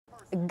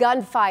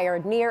Gunfire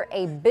near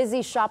a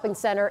busy shopping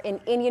center in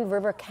Indian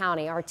River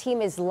County. Our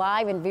team is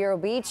live in Vero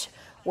Beach,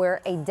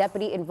 where a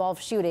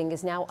deputy-involved shooting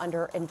is now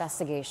under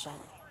investigation.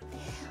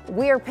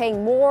 We are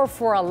paying more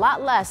for a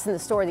lot less in the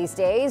store these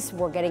days.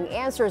 We're getting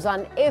answers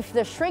on if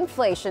the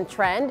shrinkflation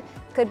trend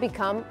could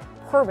become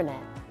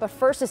permanent. But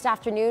first this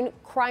afternoon,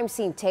 crime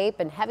scene tape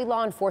and heavy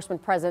law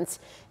enforcement presence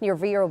near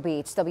Vero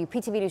Beach.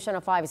 WPTV News Channel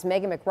 5's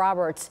Megan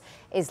McRoberts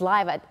is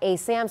live at a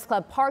Sam's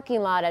Club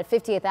parking lot at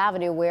 50th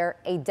Avenue where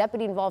a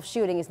deputy-involved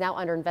shooting is now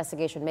under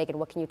investigation. Megan,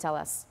 what can you tell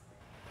us?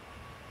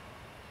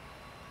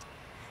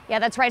 Yeah,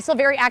 that's right. Still a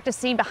very active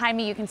scene behind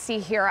me. You can see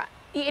here.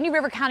 Indian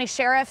River County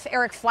Sheriff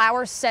Eric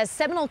Flowers says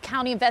Seminole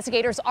County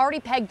investigators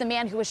already pegged the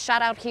man who was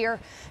shot out here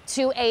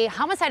to a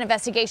homicide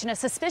investigation, a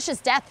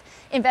suspicious death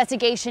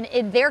investigation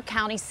in their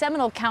county,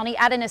 Seminole County,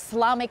 at an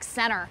Islamic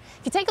center.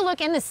 If you take a look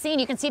in the scene,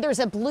 you can see there's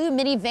a blue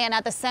minivan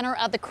at the center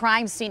of the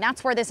crime scene.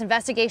 That's where this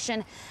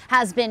investigation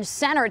has been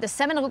centered.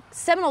 The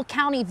Seminole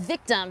County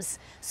victims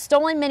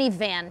stolen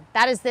minivan.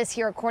 That is this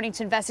here, according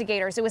to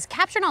investigators. It was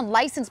captured on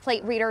license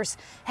plate readers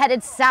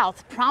headed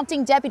south,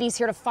 prompting deputies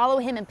here to follow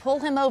him and pull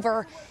him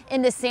over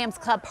in the Sam's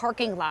Club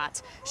parking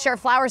lot. Sheriff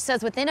Flowers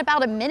says within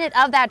about a minute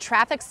of that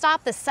traffic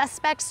stop, the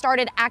suspect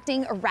started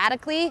acting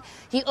erratically.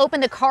 He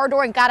opened the car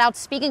door and got out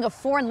speaking a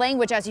foreign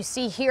language, as you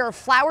see here.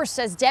 Flowers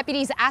says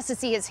deputies asked to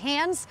see his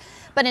hands,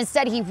 but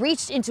instead he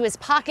reached into his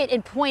pocket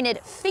and pointed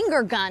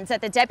finger guns at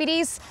the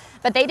deputies,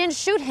 but they didn't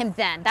shoot him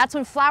then. That's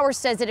when Flowers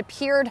says it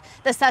appeared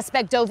the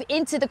suspect dove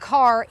into the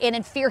car, and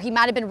in fear he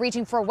might have been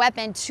reaching for a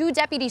weapon. Two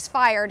deputies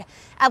fired,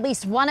 at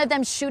least one of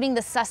them shooting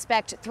the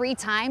suspect 3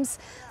 times.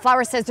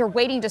 Flowers says they're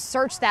waiting to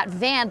search that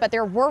van, but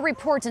there were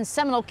reports in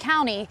Seminole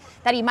County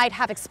that he might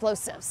have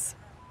explosives.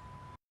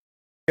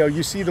 You know,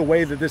 you see the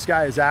way that this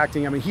guy is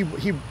acting. I mean,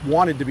 he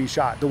wanted to be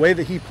shot. The way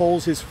that he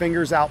pulls his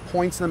fingers out,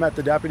 points them at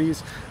the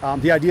deputies.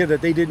 The idea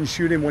that they didn't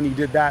shoot him when he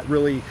did that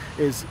really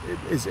is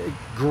a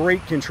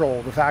great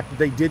control. The fact that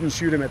they didn't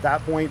shoot him at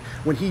that point,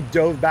 when he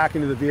dove back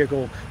into the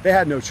vehicle, they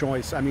had no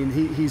choice. I mean,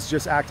 he's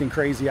just acting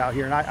crazy out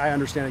here, and I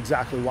understand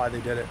exactly why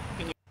they did it.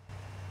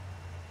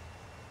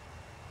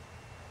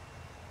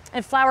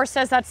 And Flowers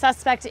says that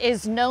suspect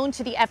is known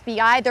to the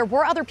FBI. There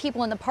were other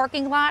people in the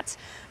parking lot.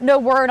 No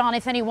word on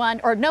if anyone,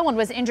 or no one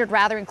was injured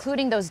rather,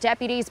 including those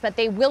deputies, but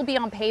they will be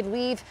on paid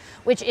leave,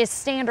 which is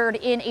standard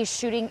in a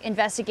shooting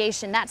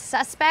investigation. That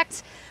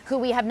suspect, who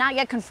we have not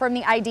yet confirmed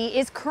the ID,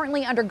 is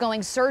currently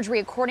undergoing surgery,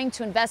 according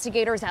to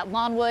investigators at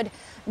Lawnwood.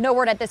 No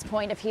word at this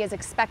point if he is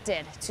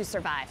expected to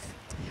survive.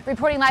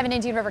 Reporting live in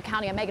Indian River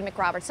County, I'm Megan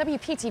McRoberts,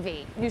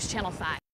 WPTV News Channel 5.